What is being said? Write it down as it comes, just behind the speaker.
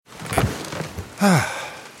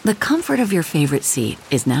The comfort of your favorite seat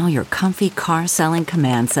is now your comfy car selling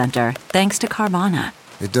command center, thanks to Carvana.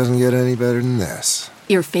 It doesn't get any better than this.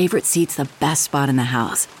 Your favorite seat's the best spot in the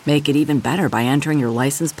house. Make it even better by entering your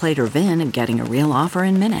license plate or VIN and getting a real offer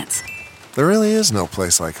in minutes. There really is no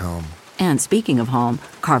place like home. And speaking of home,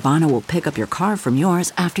 Carvana will pick up your car from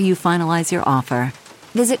yours after you finalize your offer.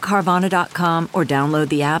 Visit Carvana.com or download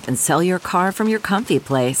the app and sell your car from your comfy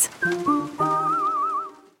place.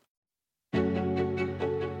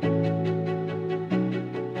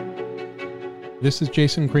 This is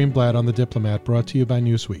Jason Greenblatt on The Diplomat, brought to you by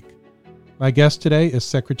Newsweek. My guest today is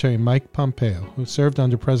Secretary Mike Pompeo, who served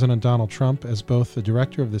under President Donald Trump as both the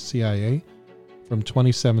director of the CIA from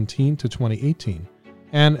 2017 to 2018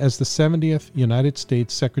 and as the 70th United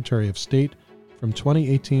States Secretary of State from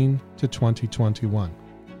 2018 to 2021.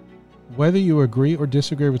 Whether you agree or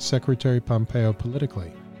disagree with Secretary Pompeo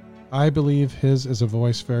politically, I believe his is a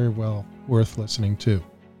voice very well worth listening to.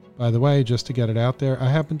 By the way, just to get it out there, I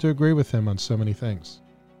happen to agree with him on so many things.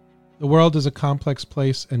 The world is a complex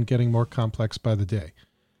place and getting more complex by the day.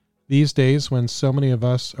 These days, when so many of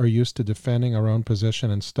us are used to defending our own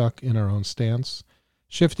position and stuck in our own stance,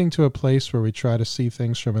 shifting to a place where we try to see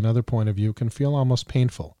things from another point of view can feel almost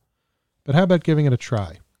painful. But how about giving it a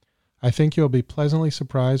try? I think you'll be pleasantly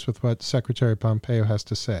surprised with what Secretary Pompeo has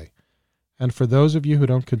to say. And for those of you who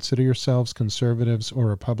don't consider yourselves conservatives or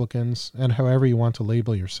Republicans, and however you want to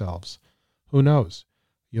label yourselves, who knows?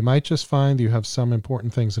 You might just find you have some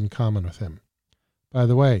important things in common with him. By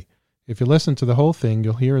the way, if you listen to the whole thing,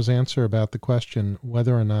 you'll hear his answer about the question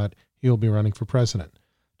whether or not he'll be running for president.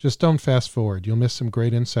 Just don't fast forward. You'll miss some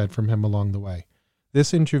great insight from him along the way.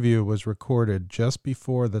 This interview was recorded just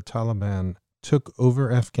before the Taliban took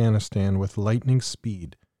over Afghanistan with lightning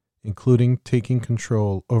speed, including taking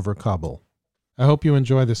control over Kabul. I hope you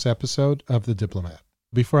enjoy this episode of The Diplomat.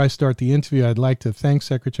 Before I start the interview, I'd like to thank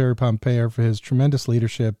Secretary Pompeo for his tremendous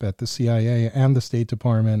leadership at the CIA and the State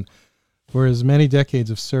Department, for his many decades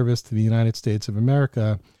of service to the United States of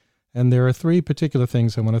America. And there are three particular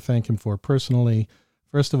things I want to thank him for personally.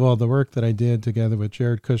 First of all, the work that I did together with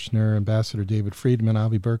Jared Kushner, Ambassador David Friedman,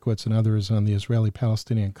 Avi Berkowitz, and others on the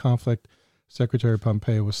Israeli-Palestinian conflict. Secretary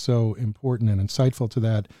Pompeo was so important and insightful to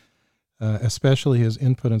that. Especially his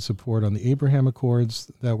input and support on the Abraham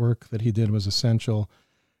Accords. That work that he did was essential.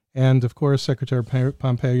 And, of course, Secretary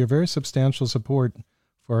Pompeo, your very substantial support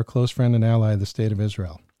for our close friend and ally, the State of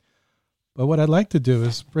Israel. But what I'd like to do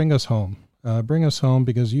is bring us home. Bring us home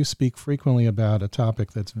because you speak frequently about a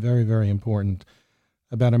topic that's very, very important,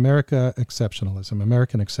 about American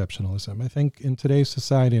exceptionalism. I think in today's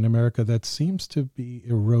society in America, that seems to be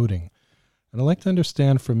eroding. And I'd like to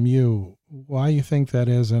understand from you why you think that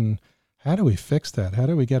is, and how do we fix that? How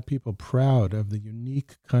do we get people proud of the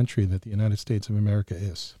unique country that the United States of America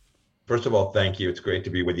is? First of all, thank you. It's great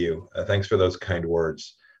to be with you. Thanks for those kind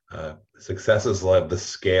words. Successes of the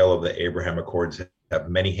scale of the Abraham Accords have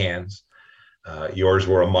many hands. Yours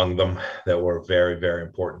were among them that were very, very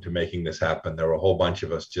important to making this happen. There were a whole bunch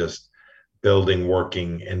of us just building,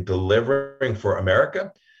 working, and delivering for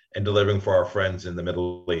America and delivering for our friends in the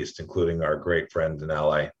Middle East, including our great friend and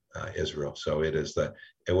ally, Israel. So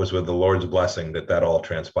it was with the Lord's blessing that all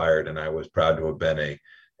transpired, and I was proud to have been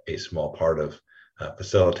a small part of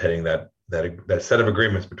facilitating that set of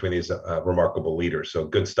agreements between these remarkable leaders. So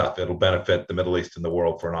good stuff. It'll benefit the Middle East and the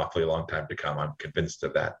world for an awfully long time to come. I'm convinced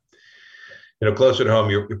of that. Closer to home,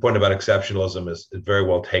 your point about exceptionalism is very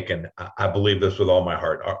well taken. I believe this with all my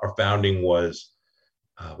heart. Our founding was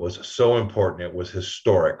so important. It was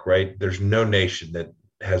historic, right? There's no nation that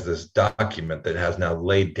has this document that has now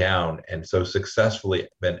laid down and so successfully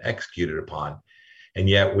been executed upon. And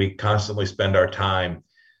yet we constantly spend our time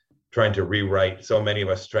trying to rewrite, so many of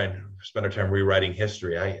us trying to spend our time rewriting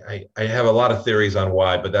history. I have a lot of theories on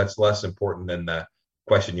why, but that's less important than the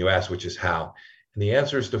question you asked, which is how. And the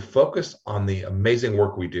answer is to focus on the amazing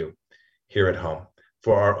work we do here at home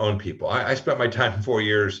for our own people. I spent my time 4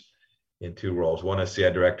 years in two roles, one as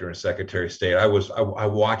CIA director and Secretary of State. I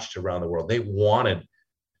watched around the world. They wanted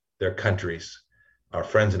their countries, our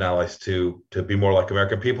friends and allies, to be more like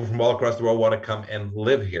America. People from all across the world want to come and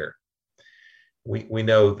live here. We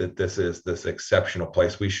know that this is this exceptional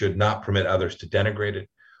place. We should not permit others to denigrate it.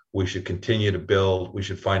 We should continue to build. We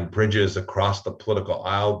should find bridges across the political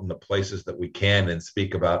aisle in the places that we can and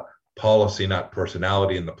speak about policy, not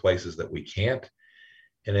personality, in the places that we can't.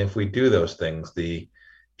 And if we do those things, the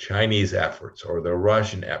Chinese efforts or the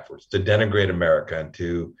Russian efforts to denigrate America and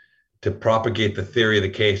to propagate the theory of the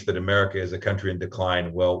case that America is a country in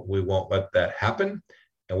decline, well, we won't let that happen,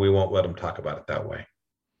 and we won't let them talk about it that way.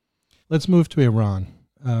 Let's move to Iran.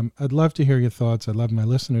 I'd love to hear your thoughts. I'd love my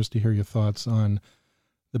listeners to hear your thoughts on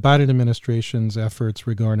the Biden administration's efforts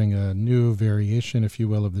regarding a new variation, if you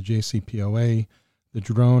will, of the JCPOA, the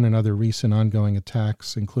drone and other recent ongoing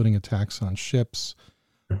attacks, including attacks on ships,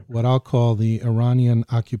 what I'll call the Iranian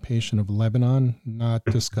occupation of Lebanon, not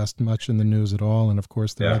discussed much in the news at all, and of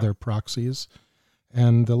course their other proxies,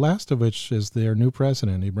 and the last of which is their new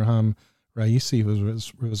president, Ibrahim Raisi, who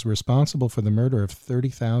was responsible for the murder of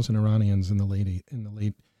 30,000 Iranians in the late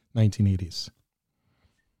 1980s.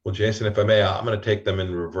 Well, Jason, if I may, I'm going to take them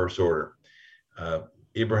in reverse order.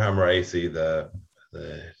 Ibrahim Raisi, the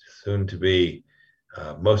soon-to-be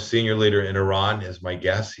most senior leader in Iran, is my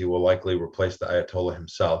guess. He will likely replace the Ayatollah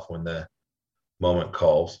himself when the moment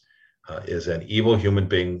calls. Is an evil human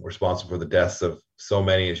being responsible for the deaths of so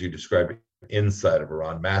many, as you described, inside of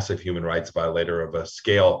Iran. Massive human rights violator of a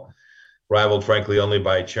scale rivaled, frankly, only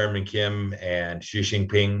by Chairman Kim and Xi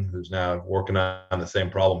Jinping, who's now working on the same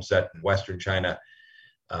problem set in Western China.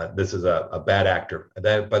 This is a bad actor.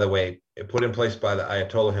 That, by the way, put in place by the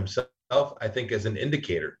Ayatollah himself, I think, as an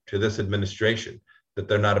indicator to this administration that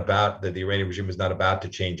that the Iranian regime is not about to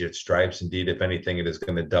change its stripes. Indeed, if anything, it is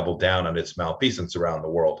going to double down on its malfeasance around the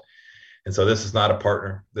world. And so this is not a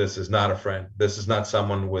partner. This is not a friend. This is not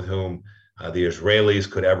someone with whom the Israelis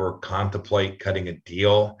could ever contemplate cutting a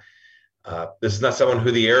deal. This is not someone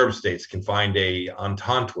who the Arab states can find a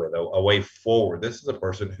entente with, a way forward. This is a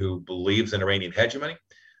person who believes in Iranian hegemony,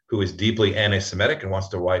 who is deeply anti-Semitic and wants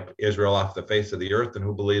to wipe Israel off the face of the earth, and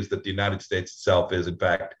who believes that the United States itself is, in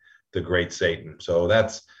fact, the great Satan. So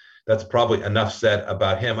that's probably enough said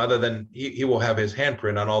about him, other than he will have his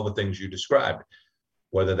handprint on all the things you described,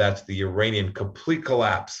 whether that's the Iranian complete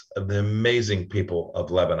collapse of the amazing people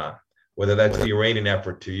of Lebanon, whether that's the Iranian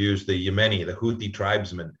effort to use the Yemeni, the Houthi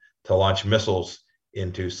tribesmen, to launch missiles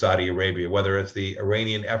into Saudi Arabia, whether it's the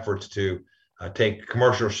Iranian efforts to take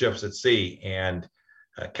commercial ships at sea and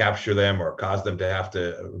capture them or cause them to have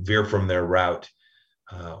to veer from their route,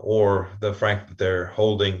 or the fact that they're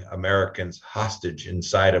holding Americans hostage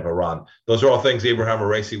inside of Iran. Those are all things Ibrahim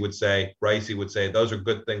Raisi would say. Those are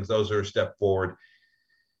good things. Those are a step forward.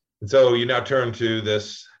 And so you now turn to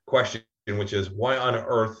this question, which is, why on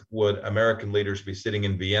earth would American leaders be sitting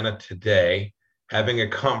in Vienna today having a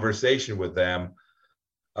conversation with them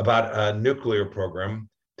about a nuclear program,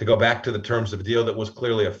 to go back to the terms of a deal that was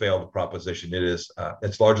clearly a failed proposition?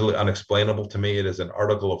 It's largely unexplainable to me. It is an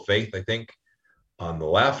article of faith, I think, on the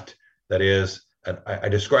left. That is, I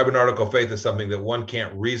describe an article of faith as something that one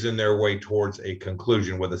can't reason their way towards a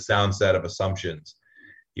conclusion with a sound set of assumptions.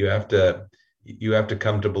 You have to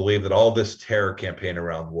come to believe that all this terror campaign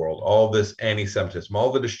around the world, all this anti-Semitism,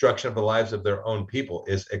 all the destruction of the lives of their own people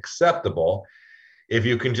is acceptable if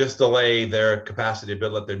you can just delay their capacity to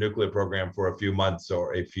build up their nuclear program for a few months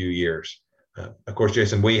or a few years. Of course,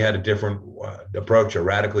 Jason, we had a different approach, a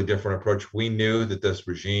radically different approach. We knew that this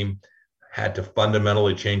regime had to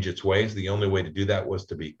fundamentally change its ways. The only way to do that was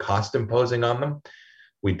to be cost imposing on them.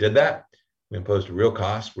 We did that. We imposed real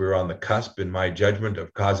costs. We were on the cusp, in my judgment,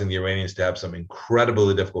 of causing the Iranians to have some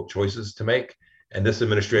incredibly difficult choices to make. And this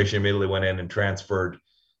administration immediately went in and transferred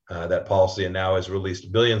that policy, and now has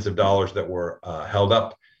released billions of dollars that were held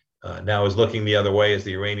up. Now is looking the other way as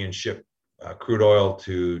the Iranians ship crude oil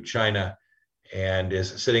to China, and is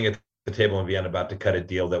sitting at the table in Vienna about to cut a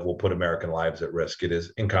deal that will put American lives at risk. It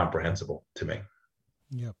is incomprehensible to me.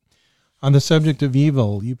 Yep. On the subject of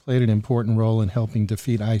evil, you played an important role in helping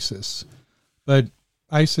defeat ISIS. But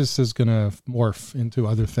ISIS is going to morph into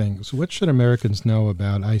other things. What should Americans know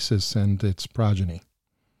about ISIS and its progeny?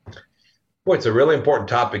 Boy, it's a really important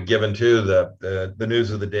topic, given to the news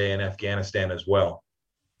of the day in Afghanistan as well.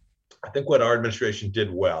 I think what our administration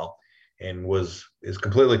did well, and is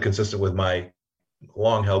completely consistent with my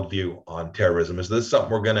long-held view on terrorism, is this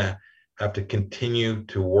something we're going to have to continue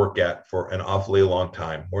to work at for an awfully long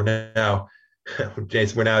time. We're now,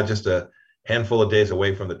 Jason, we're now just a handful of days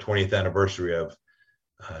away from the 20th anniversary of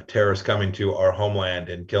terrorists coming to our homeland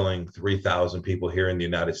and killing 3,000 people here in the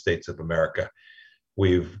United States of America.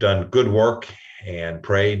 We've done good work and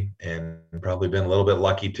prayed and probably been a little bit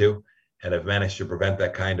lucky too, and have managed to prevent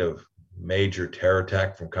that kind of major terror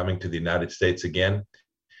attack from coming to the United States again.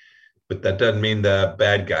 But that doesn't mean the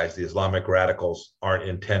bad guys, the Islamic radicals, aren't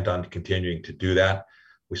intent on continuing to do that.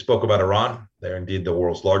 We spoke about Iran. They're indeed the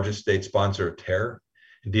world's largest state sponsor of terror.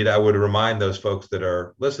 Indeed, I would remind those folks that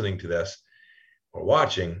are listening to this or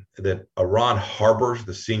watching that Iran harbors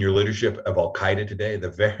the senior leadership of Al-Qaeda today.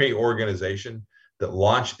 The very organization that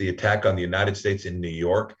launched the attack on the United States in New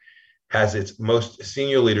York has its most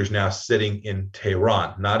senior leaders now sitting in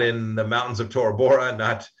Tehran, not in the mountains of Tora Bora,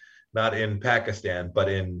 not in Pakistan, but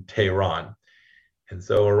in Tehran. And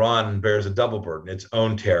so Iran bears a double burden, its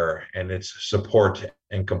own terror and its support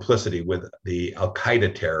and complicity with the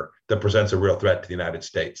Al-Qaeda terror that presents a real threat to the United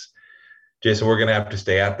States. Jason, we're going to have to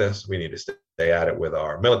stay at this. We need to stay at it with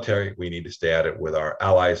our military. We need to stay at it with our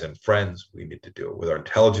allies and friends. We need to do it with our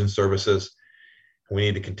intelligence services. We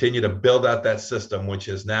need to continue to build out that system, which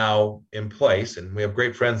is now in place. And we have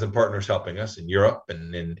great friends and partners helping us in Europe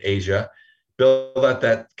and in Asia.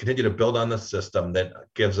 Continue to build on the system that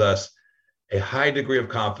gives us a high degree of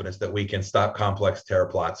confidence that we can stop complex terror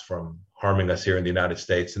plots from harming us here in the United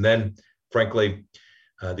States. And then, frankly,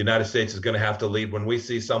 the United States is going to have to lead when we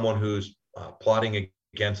see someone who's plotting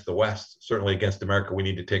against the West, certainly against America. We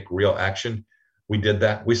need to take real action. We did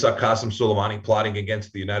that. We saw Qasem Soleimani plotting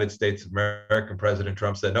against the United States of America. President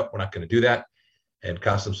Trump said, nope, we're not going to do that. And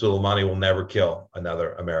Qasem Soleimani will never kill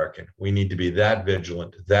another American. We need to be that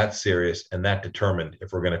vigilant, that serious, and that determined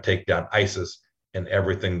if we're going to take down ISIS and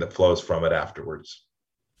everything that flows from it afterwards.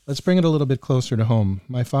 Let's bring it a little bit closer to home.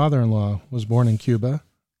 My father-in-law was born in Cuba,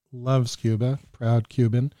 loves Cuba, proud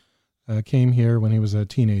Cuban, came here when he was a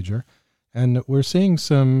teenager. And we're seeing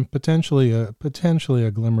some potentially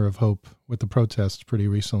a glimmer of hope with the protests pretty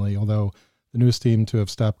recently, although the news seemed to have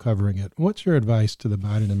stopped covering it. What's your advice to the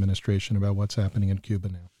Biden administration about what's happening in Cuba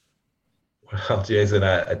now? Well, Jason,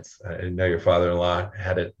 I know your father-in-law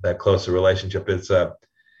had that close a relationship. It's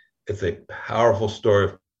a powerful story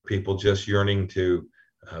of people just yearning to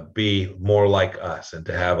be more like us and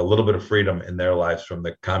to have a little bit of freedom in their lives from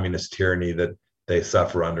the communist tyranny that they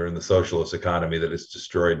suffer under and the socialist economy that has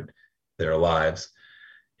destroyed their lives.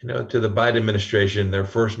 To the Biden administration, their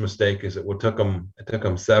first mistake is it took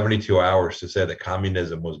them 72 hours to say that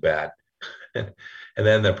communism was bad. And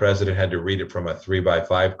then the president had to read it from a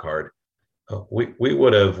 3x5 card. We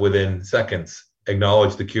would have, within seconds,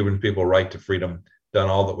 acknowledged the Cuban people's right to freedom, done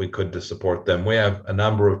all that we could to support them. We have a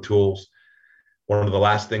number of tools. One of the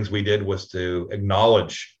last things we did was to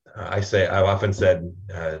acknowledge, I've often said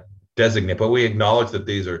designate, but we acknowledge that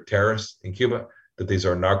these are terrorists in Cuba, that these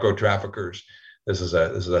are narco traffickers. This is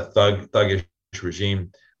a thuggish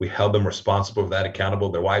regime. We held them responsible for that, accountable.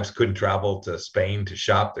 Their wives couldn't travel to Spain to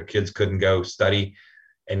shop. Their kids couldn't go study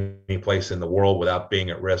any place in the world without being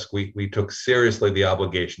at risk. We took seriously the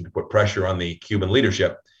obligation to put pressure on the Cuban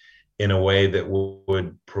leadership in a way that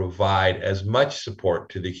would provide as much support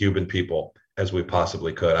to the Cuban people as we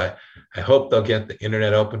possibly could. I hope they'll get the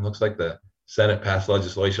internet open. Looks like the Senate passed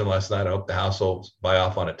legislation last night. I hope the House will buy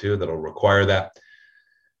off on it too. That'll require that.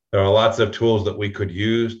 There are lots of tools that we could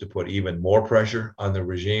use to put even more pressure on the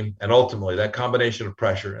regime. And ultimately, that combination of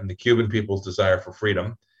pressure and the Cuban people's desire for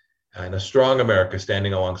freedom and a strong America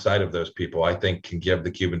standing alongside of those people, I think can give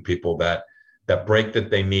the Cuban people that break that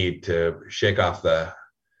they need to shake off the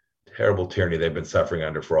terrible tyranny they've been suffering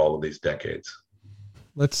under for all of these decades.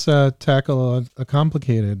 Let's tackle a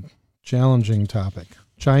complicated, challenging topic.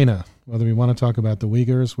 China, whether we want to talk about the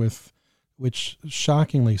Uyghurs, which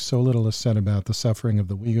shockingly so little is said about the suffering of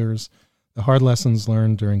the Uyghurs, the hard lessons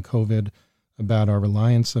learned during COVID about our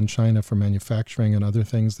reliance on China for manufacturing and other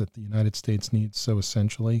things that the United States needs so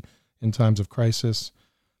essentially in times of crisis,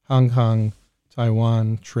 Hong Kong,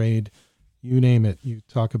 Taiwan, trade, you name it, you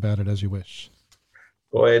talk about it as you wish.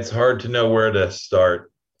 Boy, it's hard to know where to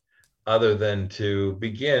start other than to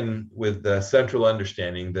begin with the central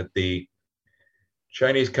understanding that the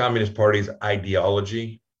Chinese Communist Party's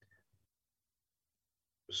ideology,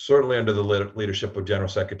 certainly under the leadership of General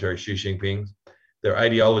Secretary Xi Jinping, their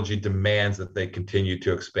ideology demands that they continue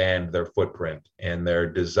to expand their footprint, and their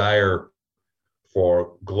desire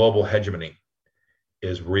for global hegemony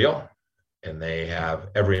is real, and they have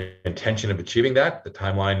every intention of achieving that. The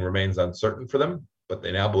timeline remains uncertain for them, but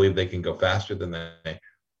they now believe they can go faster than they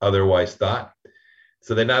otherwise thought.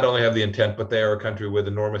 So they not only have the intent, but they are a country with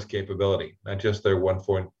enormous capability, not just their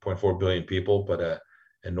 1.4 billion people, but an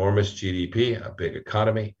enormous GDP, a big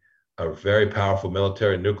economy, a very powerful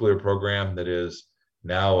military and nuclear program that is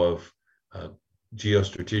now of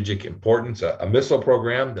geostrategic importance, a missile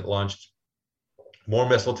program that launched more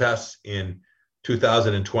missile tests in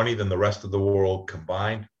 2020 than the rest of the world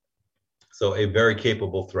combined. So a very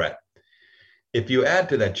capable threat. If you add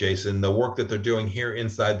to that, Jason, the work that they're doing here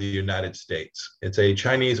inside the United States, it's a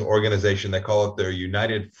Chinese organization. They call it their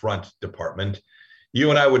United Front Department.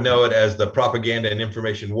 You and I would know it as the Propaganda and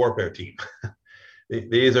Information Warfare Team.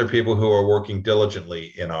 These are people who are working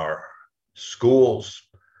diligently in our schools.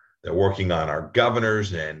 They're working on our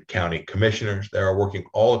governors and county commissioners. They are working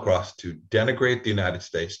all across to denigrate the United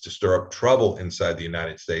States, to stir up trouble inside the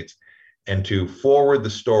United States, and to forward the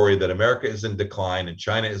story that America is in decline and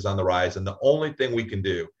China is on the rise. And the only thing we can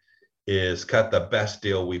do is cut the best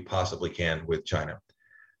deal we possibly can with China.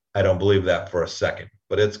 I don't believe that for a second,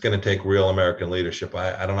 but it's going to take real American leadership.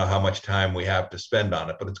 I don't know how much time we have to spend on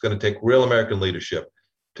it, but it's going to take real American leadership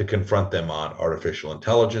to confront them on artificial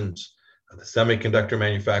intelligence, the semiconductor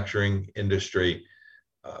manufacturing industry,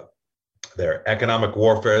 uh, their economic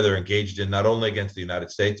warfare they're engaged in, not only against the United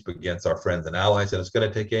States, but against our friends and allies. And it's going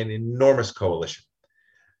to take an enormous coalition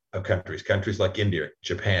of countries like India,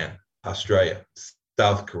 Japan, Australia,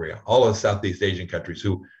 South Korea, all of the Southeast Asian countries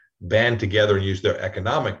who band together and use their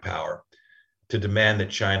economic power to demand that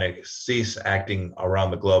China cease acting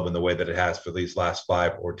around the globe in the way that it has for these last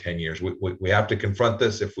 5 or 10 years. We have to confront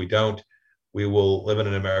this. If we don't, we will live in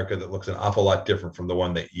an America that looks an awful lot different from the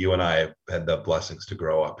one that you and I have had the blessings to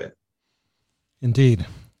grow up in. Indeed.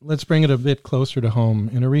 Let's bring it a bit closer to home.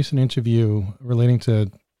 In a recent interview relating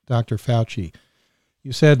to Dr. Fauci,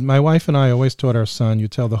 you said, "My wife and I always taught our son, you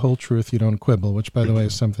tell the whole truth, you don't quibble," which, by the way,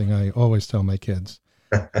 is something I always tell my kids.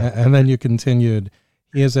 And then you continued,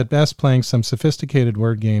 "He is at best playing some sophisticated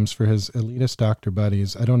word games for his elitist doctor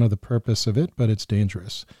buddies. I don't know the purpose of it, but it's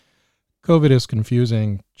dangerous." COVID is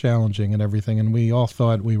confusing, challenging, and everything, and we all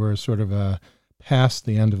thought we were sort of past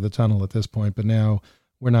the end of the tunnel at this point, but now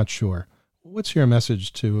we're not sure. What's your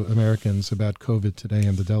message to Americans about COVID today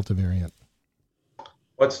and the Delta variant?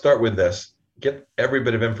 Let's start with this. Get every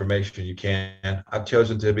bit of information you can. I've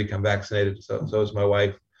chosen to become vaccinated. So is my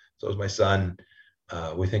wife. So is my son.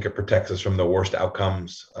 We think it protects us from the worst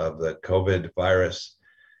outcomes of the COVID virus.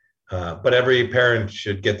 But every parent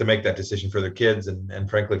should get to make that decision for their kids and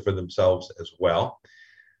frankly, for themselves as well.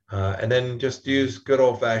 And then just use good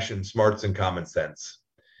old-fashioned smarts and common sense.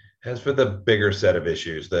 As for the bigger set of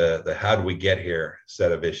issues, the how do we get here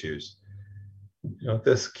set of issues,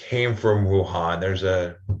 this came from Wuhan. There's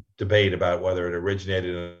a debate about whether it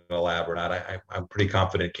originated in a lab or not. I'm pretty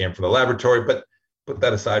confident it came from the laboratory, but put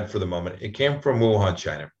that aside for the moment. It came from Wuhan,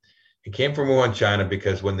 China. It came from Wuhan, China,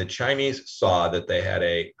 because when the Chinese saw that they had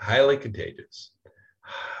a highly contagious,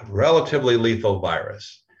 relatively lethal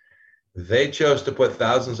virus, they chose to put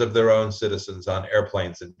thousands of their own citizens on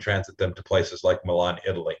airplanes and transit them to places like Milan,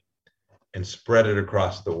 Italy, and spread it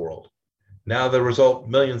across the world. Now the result,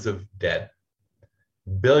 millions of dead,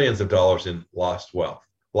 billions of dollars in lost wealth,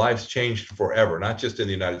 lives changed forever, not just in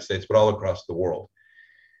the United States, but all across the world.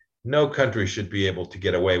 No country should be able to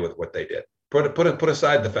get away with what they did. Put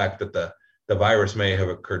aside the fact that the virus may have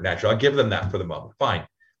occurred naturally. I'll give them that for the moment. Fine.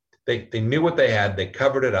 They knew what they had, they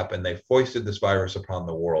covered it up, and they foisted this virus upon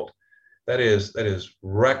the world. That is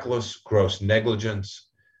reckless, gross negligence.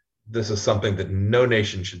 This is something that no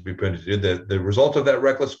nation should be permitted to do. The result of that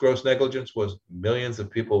reckless, gross negligence was millions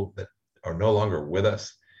of people that are no longer with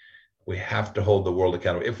us. We have to hold the world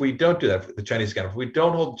accountable. If we don't do that, the Chinese accountable, if we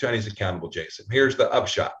don't hold the Chinese accountable, Jason, here's the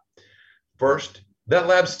upshot. First, that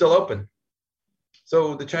lab's still open.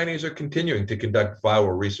 So the Chinese are continuing to conduct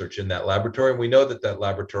viral research in that laboratory, and we know that that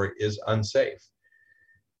laboratory is unsafe.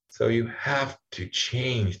 So you have to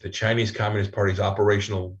change the Chinese Communist Party's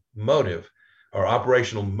operational motive or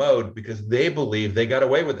operational mode, because they believe they got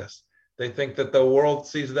away with this. They think that the world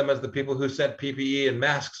sees them as the people who sent PPE and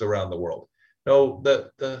masks around the world. No,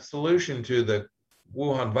 the solution to the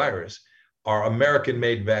Wuhan virus are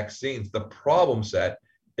American-made vaccines. The problem set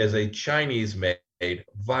is a Chinese-made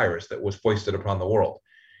virus that was foisted upon the world.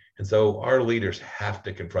 And so our leaders have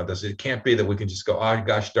to confront this. It can't be that we can just go, oh,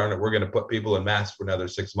 gosh darn it, we're going to put people in masks for another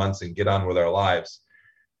 6 months and get on with our lives.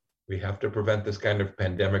 We have to prevent this kind of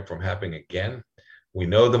pandemic from happening again. We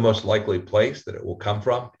know the most likely place that it will come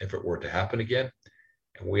from if it were to happen again.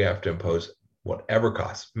 And we have to impose whatever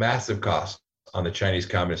costs, massive costs, on the Chinese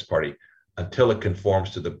Communist Party until it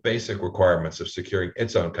conforms to the basic requirements of securing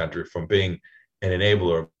its own country from being an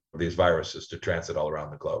enabler of these viruses to transit all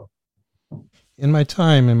around the globe. In my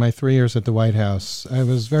time, in my 3 years at the White House, I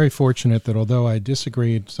was very fortunate that although I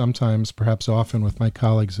disagreed sometimes, perhaps often, with my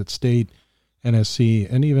colleagues at State, NSC,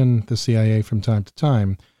 and even the CIA from time to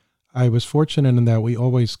time, I was fortunate in that we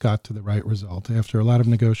always got to the right result. After a lot of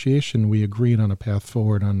negotiation, we agreed on a path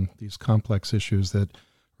forward on these complex issues that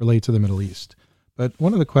relate to the Middle East. But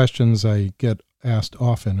one of the questions I get asked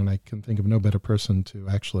often, and I can think of no better person to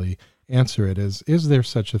actually answer it, is there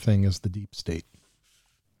such a thing as the deep state?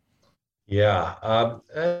 Yeah,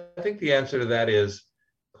 I think the answer to that is,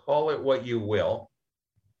 call it what you will,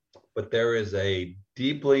 but there is a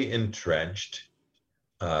deeply entrenched,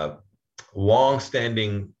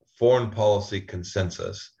 long-standing foreign policy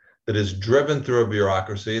consensus that is driven through a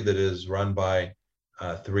bureaucracy that is run by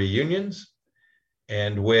 3 unions,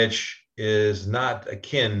 and which is not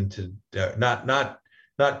akin to,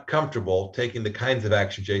 not comfortable taking the kinds of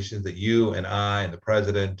action, Jason, that you and I and the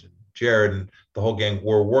president, and Jared, and the whole gang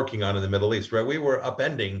were working on in the Middle East, right? We were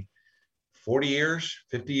upending 40 years,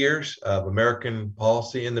 50 years of American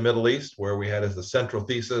policy in the Middle East, where we had as the central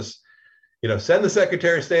thesis, send the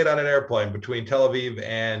Secretary of State on an airplane between Tel Aviv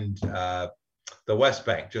and the West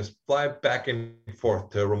Bank. Just fly back and forth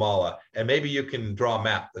to Ramallah, and maybe you can draw a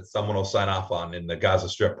map that someone will sign off on in the Gaza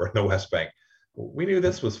Strip or in the West Bank. We knew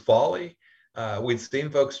this was folly. We'd seen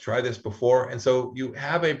folks try this before. And so you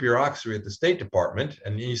have a bureaucracy at the State Department,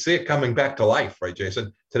 and you see it coming back to life, right,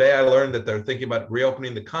 Jason? Today, I learned that they're thinking about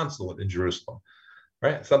reopening the consulate in Jerusalem,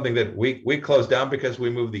 right? Something that we closed down because we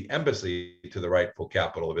moved the embassy to the rightful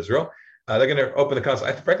capital of Israel. They're going to open the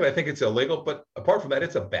consulate. Frankly, I think it's illegal, but apart from that,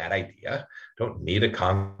 it's a bad idea. Don't need a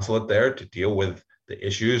consulate there to deal with the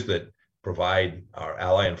issues that provide our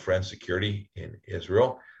ally and friend security in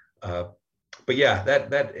Israel. But yeah,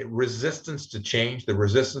 that resistance to change, the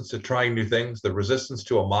resistance to trying new things, the resistance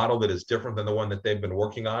to a model that is different than the one that they've been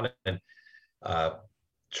working on and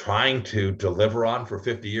trying to deliver on for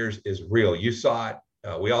 50 years is real. You saw it.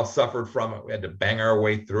 We all suffered from it. We had to bang our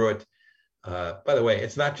way through it. By the way,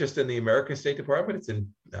 it's not just in the American State Department. It's in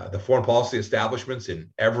the foreign policy establishments in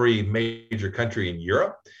every major country in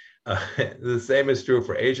Europe. The same is true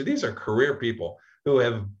for Asia. These are career people who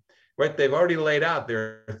have, right, they've already laid out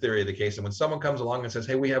their theory of the case. And when someone comes along and says,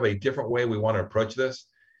 hey, we have a different way we want to approach this,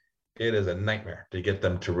 it is a nightmare to get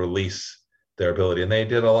them to release their ability. And they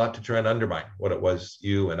did a lot to try and undermine what it was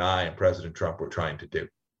you and I and President Trump were trying to do.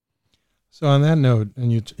 So on that note, and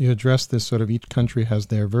you addressed this sort of each country has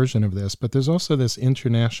their version of this, but there's also this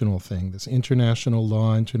international thing, this international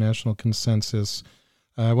law, international consensus.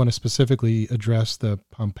 I want to specifically address the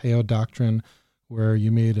Pompeo doctrine, where you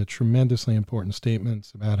made a tremendously important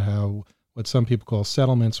statement about how what some people call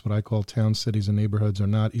settlements, what I call towns, cities, and neighborhoods are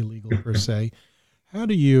not illegal per se. How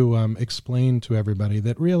do you explain to everybody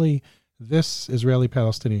that really this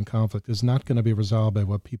Israeli-Palestinian conflict is not going to be resolved by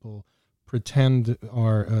what people pretend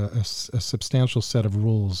are a substantial set of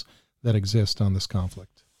rules that exist on this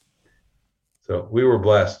conflict? So we were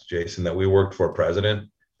blessed, Jason, that we worked for a president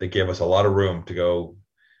that gave us a lot of room to go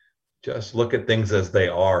just look at things as they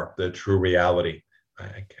are, the true reality.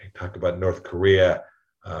 I talked about North Korea,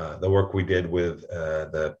 the work we did with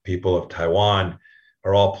the people of Taiwan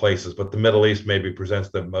are all places, but the Middle East maybe presents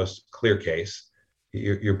the most clear case.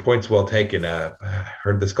 Your point's well taken. I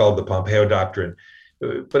heard this called the Pompeo doctrine,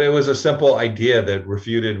 but it was a simple idea that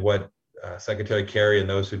refuted what Secretary Kerry and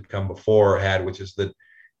those who'd come before had, which is that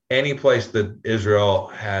any place that Israel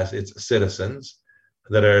has its citizens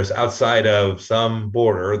that is outside of some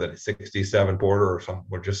border, that is 67 border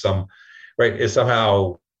or just some, right, is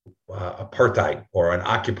somehow apartheid or an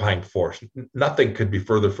occupying force. Nothing could be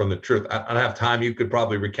further from the truth. I don't have time. You could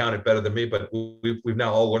probably recount it better than me, but we've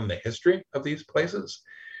now all learned the history of these places.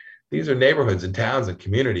 These are neighborhoods and towns and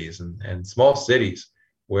communities and small cities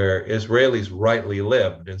where Israelis rightly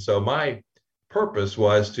lived. And so my purpose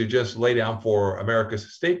was to just lay down for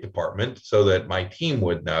America's State Department so that my team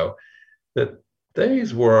would know that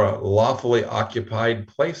these were lawfully occupied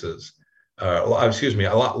places,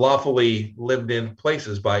 lawfully lived in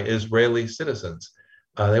places by Israeli citizens.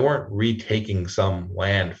 They weren't retaking some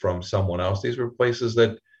land from someone else. These were places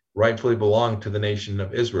that rightfully belonged to the nation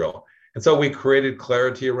of Israel. And so we created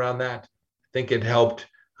clarity around that. I think it helped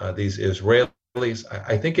these Israelis.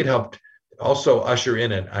 I think it helped also usher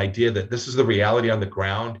in an idea that this is the reality on the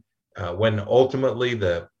ground. When ultimately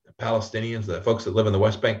the Palestinians, the folks that live in the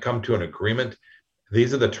West Bank, come to an agreement,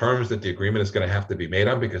 these are the terms that the agreement is going to have to be made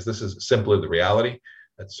on, because this is simply the reality.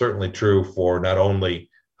 That's certainly true for not only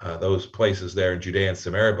those places there in Judea and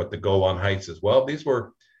Samaria, but the Golan Heights as well. These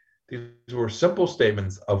were simple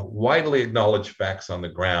statements of widely acknowledged facts on the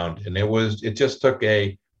ground, and it just took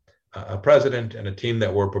a president and a team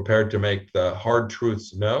that were prepared to make the hard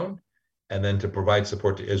truths known, and then to provide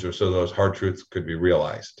support to Israel so those hard truths could be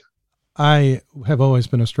realized. I have always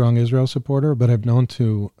been a strong Israel supporter, but I've grown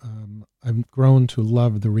to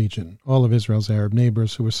love the region, all of Israel's Arab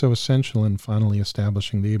neighbors who were so essential in finally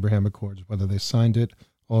establishing the Abraham Accords, whether they signed it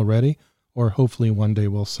already or hopefully one day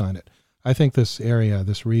will sign it. I think this area,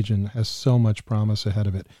 this region, has so much promise ahead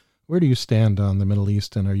of it. Where do you stand on the Middle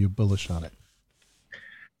East, and are you bullish on it?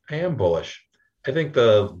 I am bullish. I think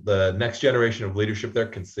the next generation of leadership there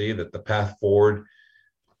can see that the path forward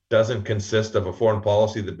doesn't consist of a foreign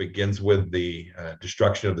policy that begins with the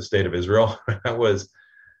destruction of the state of Israel. That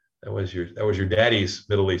was your daddy's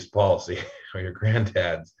Middle East policy, or your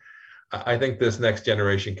granddad's. I think this next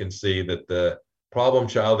generation can see that the problem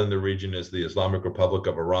child in the region is the Islamic Republic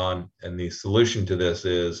of Iran, and the solution to this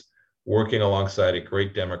is working alongside a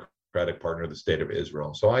great democratic partner, the state of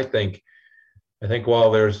Israel. So I think I think while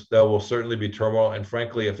there will certainly be turmoil, and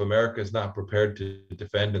frankly, if America is not prepared to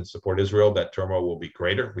defend and support Israel, that turmoil will be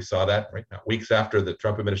greater. We saw that right now, weeks after the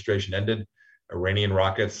Trump administration ended, Iranian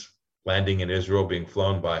rockets landing in Israel, being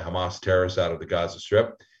flown by Hamas terrorists out of the Gaza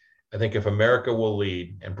Strip. I think if America will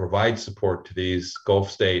lead and provide support to these Gulf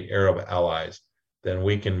state Arab allies, then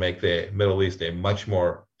we can make the Middle East a much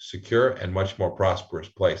more secure and much more prosperous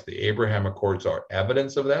place. The Abraham Accords are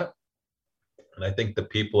evidence of that. And I think the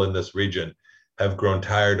people in this region have grown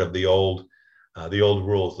tired of the old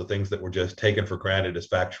rules, the things that were just taken for granted as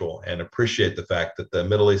factual, and appreciate the fact that the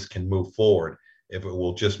Middle East can move forward if it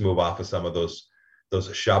will just move off of some of those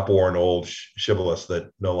shop-worn old shibboleths that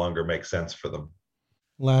no longer make sense for them.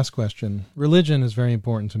 Last question. Religion is very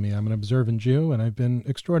important to me. I'm an observant Jew, and I've been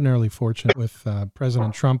extraordinarily fortunate with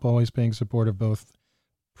President Trump always being supportive both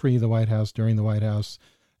pre the White House, during the White House,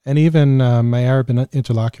 and even my Arab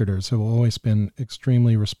interlocutors have always been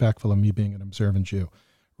extremely respectful of me being an observant Jew.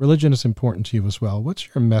 Religion is important to you as well.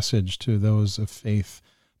 What's your message to those of faith,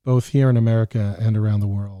 both here in America and around the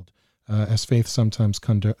world, as faith sometimes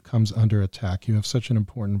comes under attack? You have such an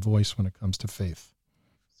important voice when it comes to faith.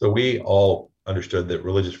 So we all understood that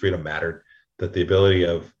religious freedom mattered, that the ability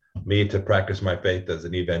of me to practice my faith as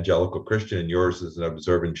an evangelical Christian and yours as an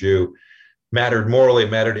observant Jew mattered morally,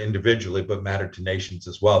 it mattered individually, but mattered to nations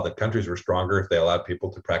as well. That countries were stronger if they allowed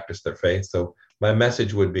people to practice their faith. So my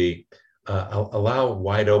message would be allow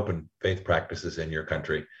wide open faith practices in your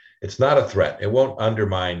country. It's not a threat. It won't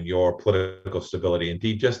undermine your political stability.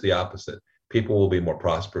 Indeed, just the opposite. People will be more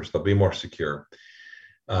prosperous. They'll be more secure.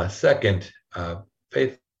 Second,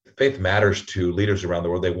 faith matters to leaders around the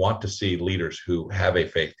world. They want to see leaders who have a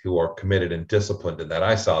faith, who are committed and disciplined in that.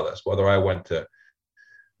 I saw this, whether I went to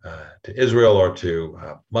Israel or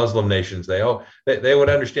to Muslim nations, they would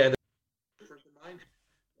understand that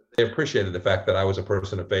they appreciated the fact that I was a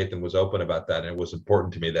person of faith and was open about that, and it was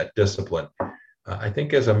important to me, that discipline. I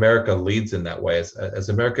think as America leads in that way, as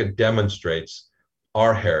America demonstrates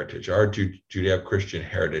our heritage, our Judeo-Christian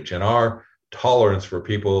heritage, and our tolerance for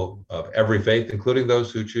people of every faith, including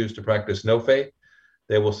those who choose to practice no faith,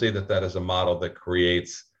 they will see that that is a model that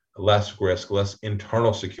creates less risk, less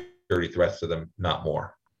internal security threats to them, not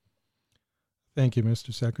more. Thank you,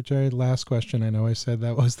 Mr. Secretary. Last question. I know I said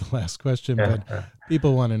that was the last question, but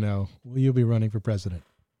people want to know, will you be running for president?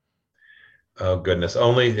 Oh, goodness.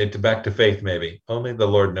 Back to faith, maybe. Only the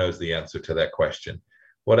Lord knows the answer to that question.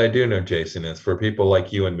 What I do know, Jason, is for people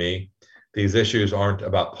like you and me, these issues aren't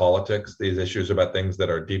about politics. These issues are about things that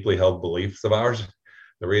are deeply held beliefs of ours.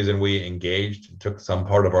 The reason we engaged and took some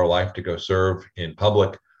part of our life to go serve in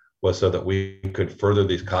public was so that we could further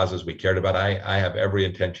these causes we cared about. I have every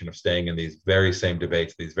intention of staying in these very same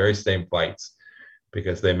debates, these very same fights,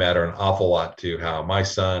 because they matter an awful lot to how my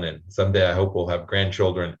son, and someday I hope we'll have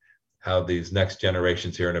grandchildren, how these next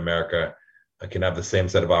generations here in America can have the same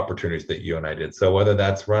set of opportunities that you and I did. So whether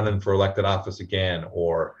that's running for elected office again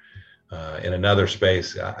or in another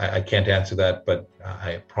space, I can't answer that, but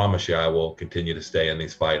I promise you I will continue to stay in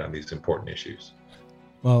these fight on these important issues.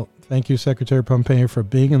 Well, thank you, Secretary Pompeo, for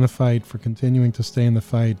being in the fight, for continuing to stay in the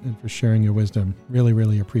fight, and for sharing your wisdom. Really,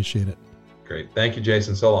 really appreciate it. Great. Thank you,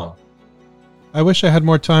 Jason. So long. I wish I had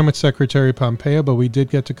more time with Secretary Pompeo, but we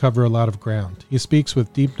did get to cover a lot of ground. He speaks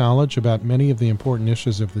with deep knowledge about many of the important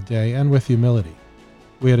issues of the day and with humility.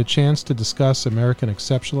 We had a chance to discuss American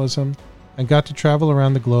exceptionalism and got to travel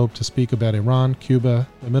around the globe to speak about Iran, Cuba,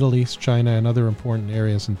 the Middle East, China, and other important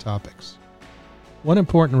areas and topics. One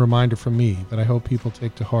important reminder from me that I hope people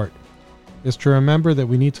take to heart is to remember that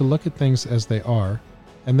we need to look at things as they are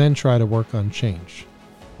and then try to work on change.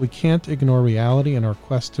 We can't ignore reality in our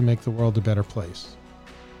quest to make the world a better place.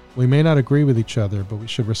 We may not agree with each other, but we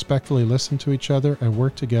should respectfully listen to each other and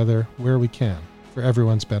work together where we can for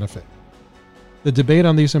everyone's benefit. The debate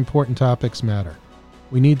on these important topics matter.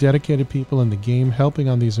 We need dedicated people in the game helping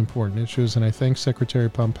on these important issues, and I thank Secretary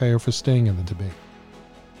Pompeo for staying in the debate.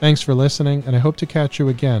 Thanks for listening, and I hope to catch you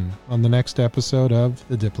again on the next episode of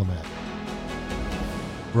The Diplomat.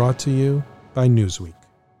 Brought to you by Newsweek.